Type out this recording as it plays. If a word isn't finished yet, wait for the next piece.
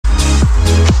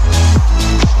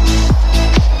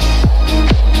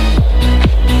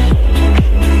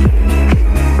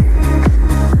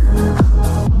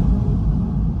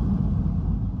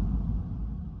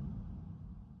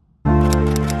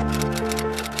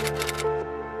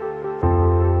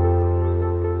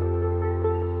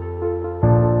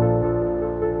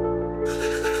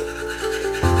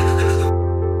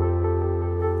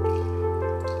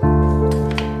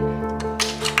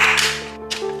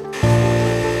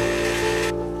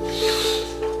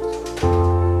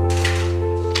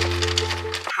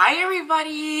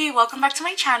everybody, welcome back to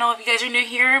my channel. If you guys are new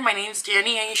here, my name is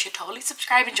Danny and you should totally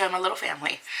subscribe and join my little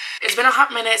family. It's been a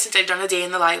hot minute since I've done a day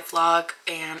in the life vlog,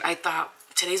 and I thought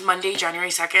today's Monday, January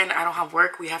 2nd. I don't have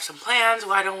work, we have some plans.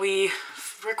 Why don't we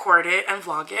record it and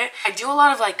vlog it? I do a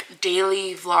lot of like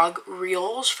daily vlog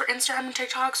reels for Instagram and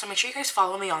TikTok, so make sure you guys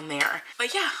follow me on there.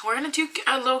 But yeah, we're gonna do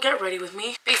a little get ready with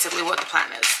me, basically what the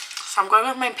plan is. So I'm going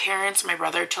with my parents and my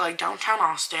brother to like downtown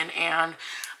Austin, and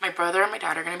my brother and my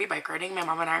dad are gonna be bike riding. My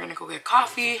mom and I are gonna go get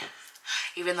coffee,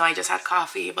 even though I just had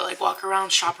coffee, but like walk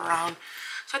around, shop around.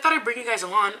 So I thought I'd bring you guys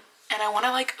along, and I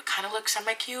wanna like kind of look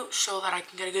semi-cute so that I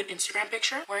can get a good Instagram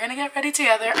picture. We're gonna get ready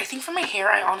together. I think for my hair,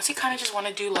 I honestly kind of just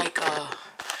wanna do like a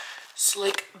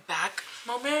slick back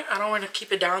moment. I don't wanna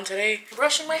keep it down today. I'm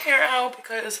brushing my hair out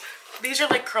because these are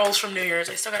like curls from New Year's.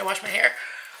 I still gotta wash my hair.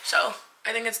 So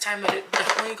I think it's time that it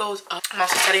definitely goes up. I'm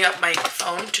also setting up my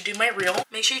phone to do my reel.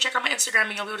 Make sure you check out my Instagram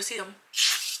and you'll be able to see them.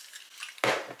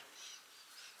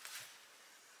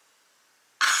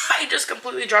 I just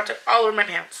completely dropped it all over my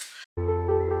pants.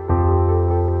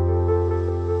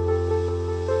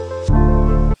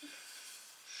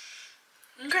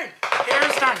 Okay, hair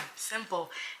is done.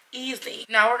 Simple, easy.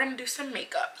 Now we're gonna do some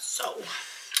makeup. So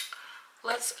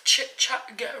let's chit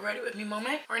chat, get ready with me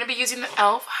moment. We're gonna be using the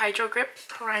e.l.f. Hydro Grip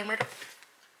Primer.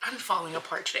 I'm falling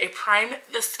apart today. Prime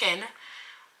the skin.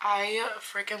 I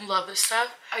freaking love this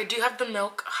stuff. I do have the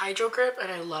Milk Hydro Grip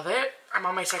and I love it. I'm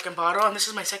on my second bottle, and this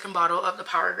is my second bottle of the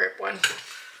Power Grip one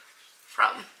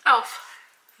from e.l.f.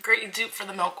 Great dupe for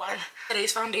the Milk one.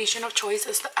 Today's foundation of choice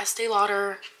is the Estee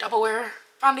Lauder Double Wear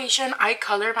foundation. I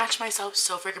color match myself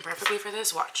so freaking perfectly for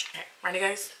this. Watch. Okay, ready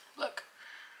guys? Look.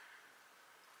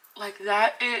 Like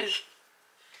that is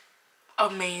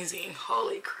amazing.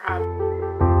 Holy crap.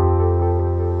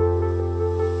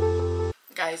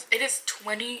 Guys, it is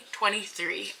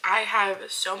 2023. I have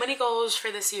so many goals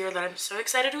for this year that I'm so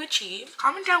excited to achieve.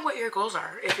 Comment down what your goals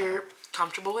are if you're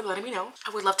comfortable with letting me know.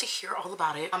 I would love to hear all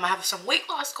about it. I have some weight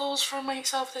loss goals for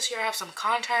myself this year. I have some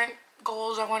content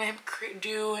goals I want to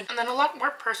do, and then a lot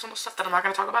more personal stuff that I'm not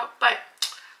going to talk about, but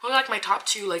only like my top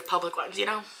two like public ones, you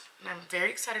know, and I'm very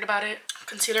excited about it.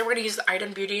 Concealer, we're going to use the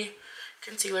Item Beauty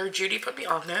concealer. Judy put me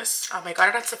on this. I got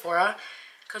it at Sephora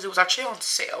because it was actually on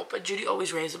sale, but Judy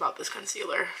always raves about this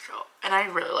concealer, so, and I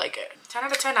really like it. 10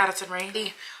 out of 10 out of 10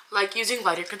 rating. Like using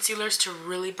lighter concealers to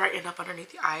really brighten up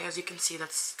underneath the eye. As you can see,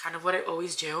 that's kind of what I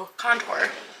always do.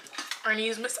 Contour, we're gonna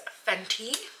use Miss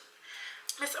Fenty,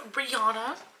 Miss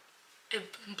Brianna.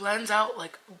 It blends out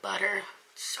like butter.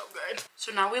 So good.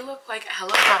 So now we look like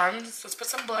hella bronze. Let's put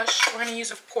some blush. We're gonna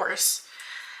use, of course,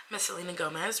 Miss Selena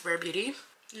Gomez Rare Beauty.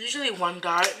 Usually one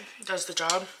dot does the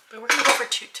job, but we're gonna go for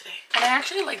two today. And I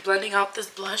actually like blending out this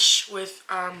blush with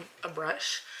a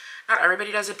brush. Not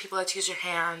everybody does it. People like to use your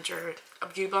hand or a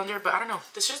beauty blender, but I don't know.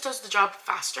 This just does the job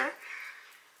faster,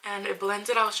 and it blends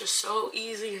it out just so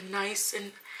easy and nice,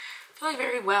 and I feel like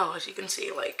very well, as you can see,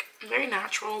 like very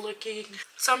natural looking.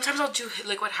 Sometimes I'll do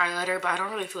liquid highlighter, but I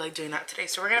don't really feel like doing that today.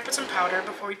 So we're gonna put some powder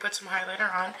before we put some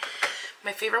highlighter on.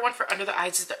 My favorite one for under the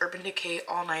eyes is the Urban Decay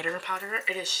All Nighter powder.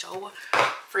 It is so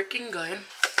freaking good.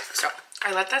 So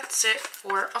I let that sit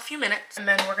for a few minutes, and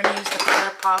then we're gonna use the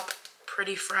ColourPop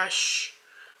Pretty Fresh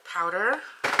powder.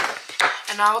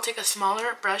 And now I'll take a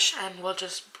smaller brush and we'll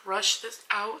just brush this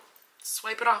out,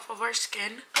 swipe it off of our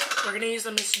skin. We're gonna use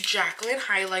the Miss Jacqueline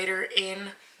highlighter in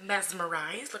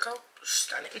Mesmerize. Look how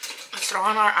stunning. Let's throw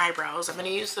on our eyebrows. I'm gonna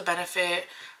use the Benefit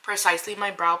Precisely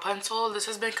My Brow Pencil. This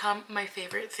has become my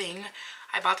favorite thing.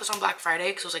 I bought this on Black Friday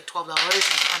because it was like $12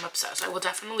 and I'm obsessed. I will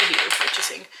definitely be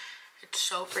repurchasing. It's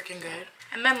so freaking good.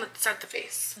 And then let's set the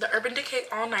face. The Urban Decay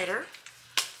All Nighter.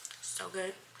 So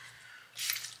good.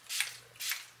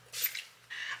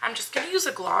 I'm just gonna use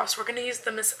a gloss. We're gonna use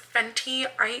the Miss Fenty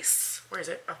Ice. Where is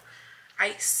it? Oh,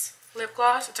 Ice lip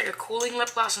gloss. It's like a cooling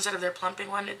lip gloss instead of their plumping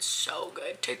one. It's so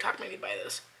good. TikTok made me buy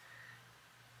this.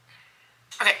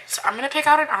 Okay, so I'm gonna pick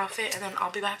out an outfit and then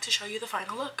I'll be back to show you the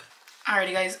final look.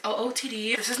 Alrighty guys,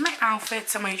 OOTD. This is my outfit.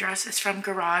 So my dress is from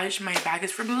Garage. My bag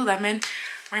is from Lululemon.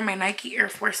 I'm wearing my Nike Air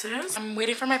Forces. I'm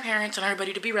waiting for my parents and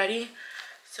everybody to be ready.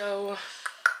 So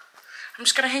I'm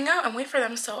just gonna hang out and wait for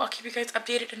them. So I'll keep you guys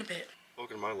updated in a bit.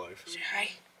 Welcome to my life. Say hi.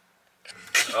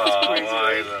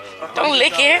 Oh, don't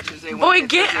lick it. Boy,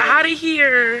 get out of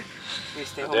here.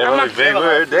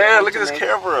 Dad, look at this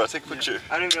camera. Take a picture.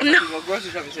 No.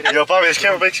 Yo, Bobby, this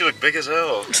camera makes you look big as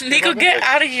hell. Nico, get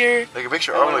out of here. Take a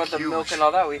picture. I look huge. Milk and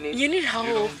all that we need. You need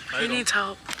help. He needs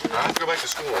help. I have to go back to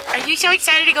school. Are you so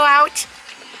excited to go out?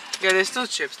 Yeah, there's still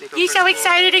chips, Nico. You so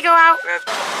excited to go out?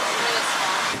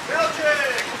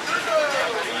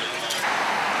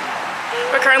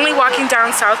 We're currently walking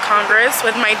down South Congress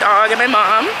with my dog and my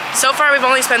mom. So far we've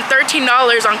only spent $13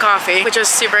 on coffee, which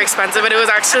is super expensive, but it was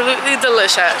absolutely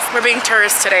delicious. We're being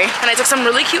tourists today. And I took some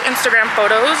really cute Instagram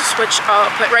photos, which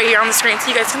I'll put right here on the screen so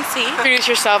you guys can see.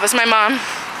 Introduce yourself, it's my mom.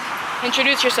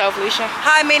 Introduce yourself, Alicia.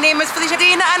 Hi, my name is Felicia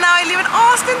Dina and now I live in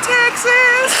Austin,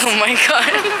 Texas. Oh my god.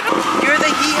 You're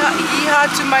the hee-haw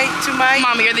to my...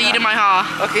 Mom, you're the yee to my haw.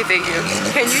 Okay, thank you.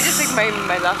 Can you just take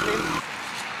my last name?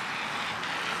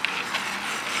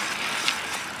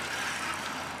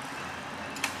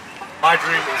 My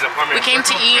dream is apartment. We came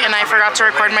to eat and I forgot to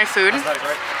record my food.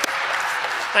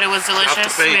 But it was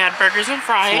delicious. We had burgers and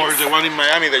fries. Or the one in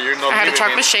Miami that you're not. I had a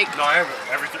chocolate shake. No, I have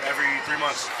it every 3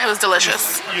 months. It was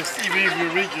delicious. Even if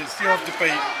you're rich, you still have to pay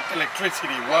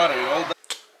electricity, water, all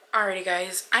that. Alrighty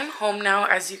guys, I'm home now,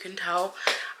 as you can tell.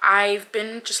 I've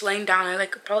been just laying down. I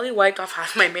like probably wiped off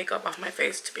half my makeup off my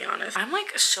face, to be honest. I'm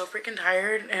like so freaking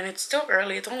tired and it's still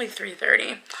early. It's only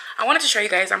 3:30. I wanted to show you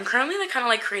guys. I'm currently like kind of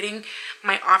like creating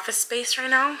my office space right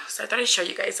now. So I thought I'd show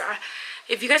you guys that.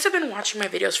 If you guys have been watching my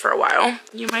videos for a while,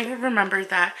 you might have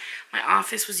remembered that my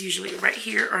office was usually right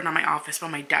here, or not my office, but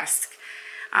my desk.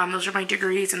 Those are my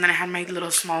degrees, and then I had my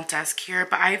little small desk here,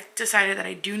 but I've decided that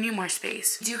I do need more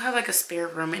space. I do have like a spare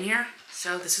room in here,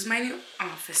 so this is my new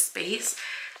office space.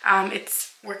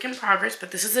 It's work in progress,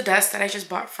 but this is a desk that I just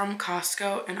bought from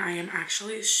Costco, and I am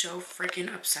actually so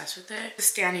freaking obsessed with it. It's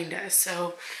a standing desk,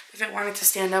 so if I wanted to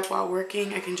stand up while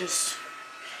working, I can just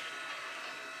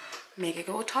make it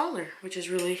go taller, which is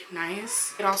really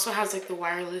nice. It also has like the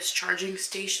wireless charging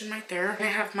station right there. I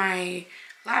have my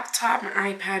laptop, my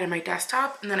iPad, and my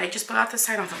desktop, and then I just bought this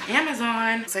side off of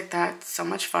Amazon. It's like that, so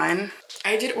much fun.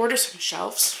 I did order some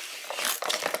shelves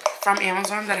from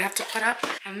Amazon that I have to put up,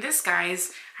 and this,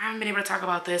 guys, I haven't been able to talk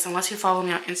about this unless you follow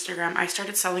me on Instagram. I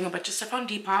started selling a bunch of stuff on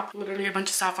Depop, literally a bunch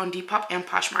of stuff on Depop and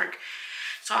Poshmark.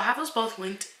 So I'll have those both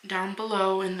linked down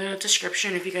below in the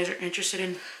description if you guys are interested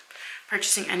in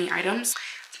purchasing any items.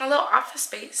 It's my little office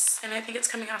space, and I think it's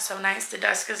coming out so nice. The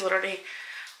desk is literally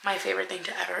my favorite thing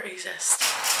to ever exist.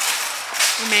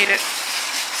 We made it.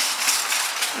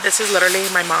 This is literally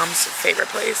my mom's favorite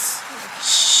place.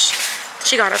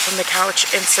 She got up from the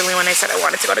couch instantly when I said I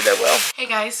wanted to go to Goodwill. Hey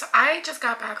guys, I just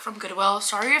got back from Goodwill.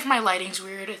 Sorry if my lighting's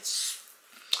weird. It's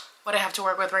what I have to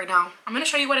work with right now. I'm gonna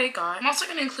show you what I got. I'm also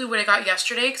gonna include what I got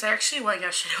yesterday, because I actually went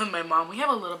yesterday with my mom. We have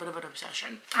a little bit of an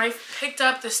obsession. I picked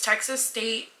up this Texas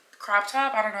State crop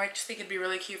top. I don't know, I just think it'd be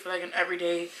really cute for like an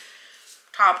everyday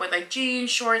top with like jeans,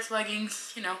 shorts,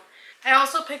 leggings, you know. I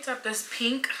also picked up this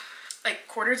pink like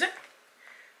quarter zip.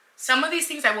 Some of these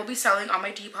things I will be selling on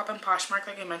my Depop and Poshmark,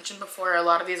 like I mentioned before. A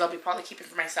lot of these I'll be probably keeping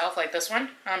for myself, like this one.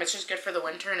 It's just good for the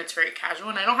winter and it's very casual,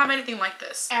 and I don't have anything like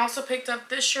this. I also picked up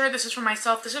this shirt. This is for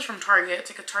myself. This is from Target.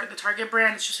 It's like the Target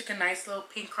brand. It's just like a nice little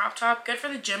pink crop top. Good for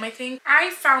the gym, I think.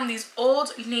 I found these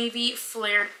old navy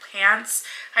flared pants.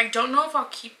 I don't know if I'll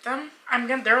keep them.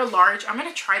 They're a large. I'm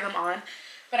gonna try them on.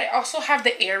 But I also have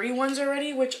the airy ones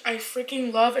already, which I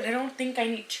freaking love, and I don't think I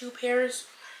need 2 pairs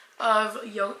of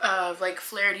like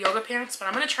flared yoga pants, but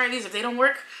I'm gonna try these. If they don't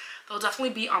work, they'll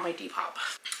definitely be on my Depop.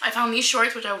 I found these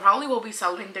shorts, which I probably will be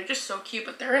selling. They're just so cute,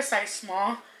 but they're a size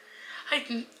small.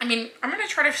 I mean, I'm gonna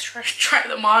try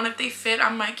them on. If they fit, I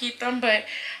might keep them, but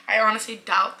I honestly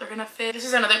doubt they're gonna fit. This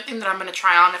is another thing that I'm gonna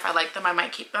try on. If I like them, I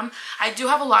might keep them. I do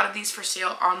have a lot of these for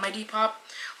sale on my Depop.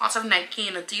 Lots of Nike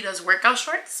and Adidas workout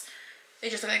shorts. They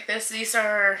just look like this. These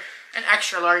are an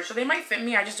extra large, so they might fit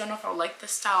me. I just don't know if I'll like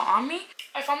this style on me.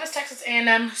 I found this Texas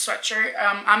A&M sweatshirt.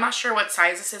 I'm not sure what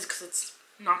size this is because it's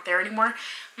not there anymore. I'm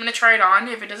gonna try it on.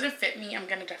 If it doesn't fit me, I'm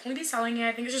gonna definitely be selling it.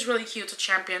 I think it's just really cute. It's a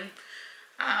Champion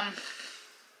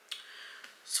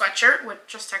sweatshirt with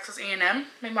just Texas A&M.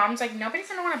 My mom's like, nobody's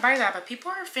gonna want to buy that, but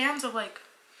people are fans of like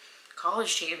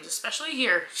college teams, especially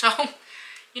here. So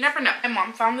you never know. My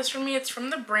mom found this for me. It's from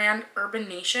the brand Urban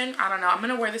Nation. I don't know. I'm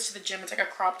gonna wear this to the gym. It's like a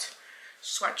cropped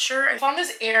sweatshirt. I found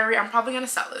this airy. I'm probably gonna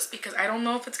sell this because I don't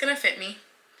know if it's gonna fit me,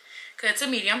 because it's a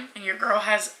medium and your girl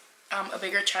has a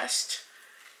bigger chest,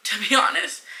 to be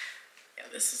honest. Yeah,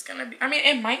 this is gonna be, I mean,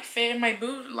 it might fit in my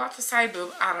boob, lots of side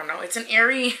boob. I don't know. It's an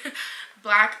airy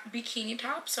black bikini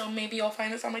top, so maybe you'll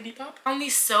find this on my Depop. I found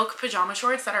these silk pajama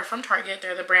shorts that are from Target.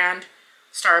 They're the brand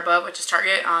Star Above, which is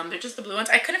Target. They're just the blue ones.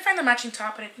 I couldn't find the matching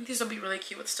top, but I think these will be really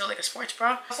cute with still like a sports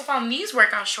bra. I also found these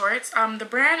workout shorts. The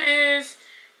brand is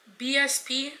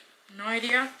BSP, no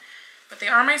idea, but they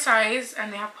are my size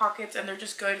and they have pockets and they're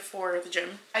just good for the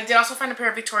gym. I did also find a pair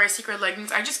of Victoria's Secret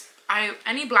leggings.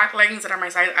 Any black leggings that are my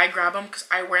size, I grab them because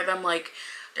I wear them like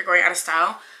they're going out of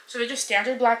style. So they're just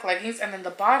standard black leggings, and then the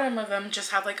bottom of them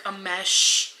just have like a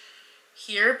mesh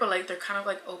here, but like they're kind of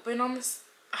like open on this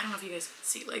I don't know if you guys can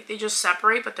see, like they just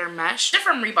separate, but they're mesh. They're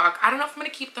from Reebok. I don't know if I'm gonna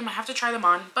keep them. I have to try them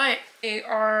on, but they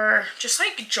are just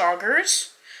like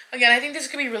joggers. Again, I think this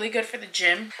could be really good for the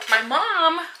gym. My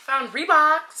mom found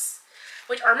Reeboks,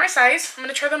 which are my size. I'm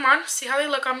gonna try them on, see how they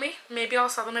look on me. Maybe I'll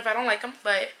sell them if I don't like them,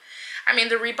 but I mean,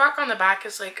 the Reebok on the back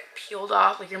is like peeled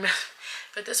off, like you're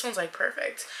but this one's like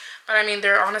perfect. But I mean,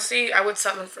 they're honestly, I would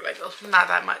sell them for like not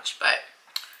that much, but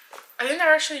I think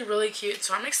they're actually really cute,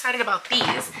 so I'm excited about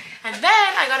these. And then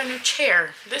I got a new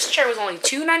chair. This chair was only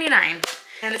 $2.99,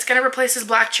 and it's gonna replace this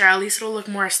black chair. At least it'll look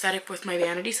more aesthetic with my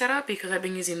vanity setup because I've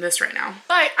been using this right now.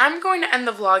 But I'm going to end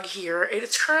the vlog here.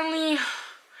 It's currently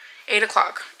 8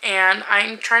 o'clock, and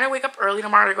I'm trying to wake up early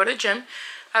tomorrow to go to the gym.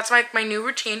 That's my new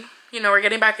routine. You know, we're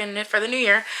getting back in it for the new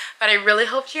year. But I really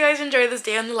hope you guys enjoyed this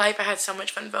day in the life. I had so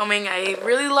much fun filming. I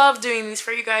really love doing these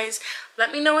for you guys.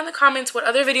 Let me know in the comments what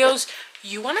other videos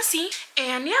you want to see.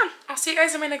 And yeah, I'll see you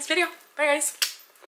guys in my next video. Bye guys.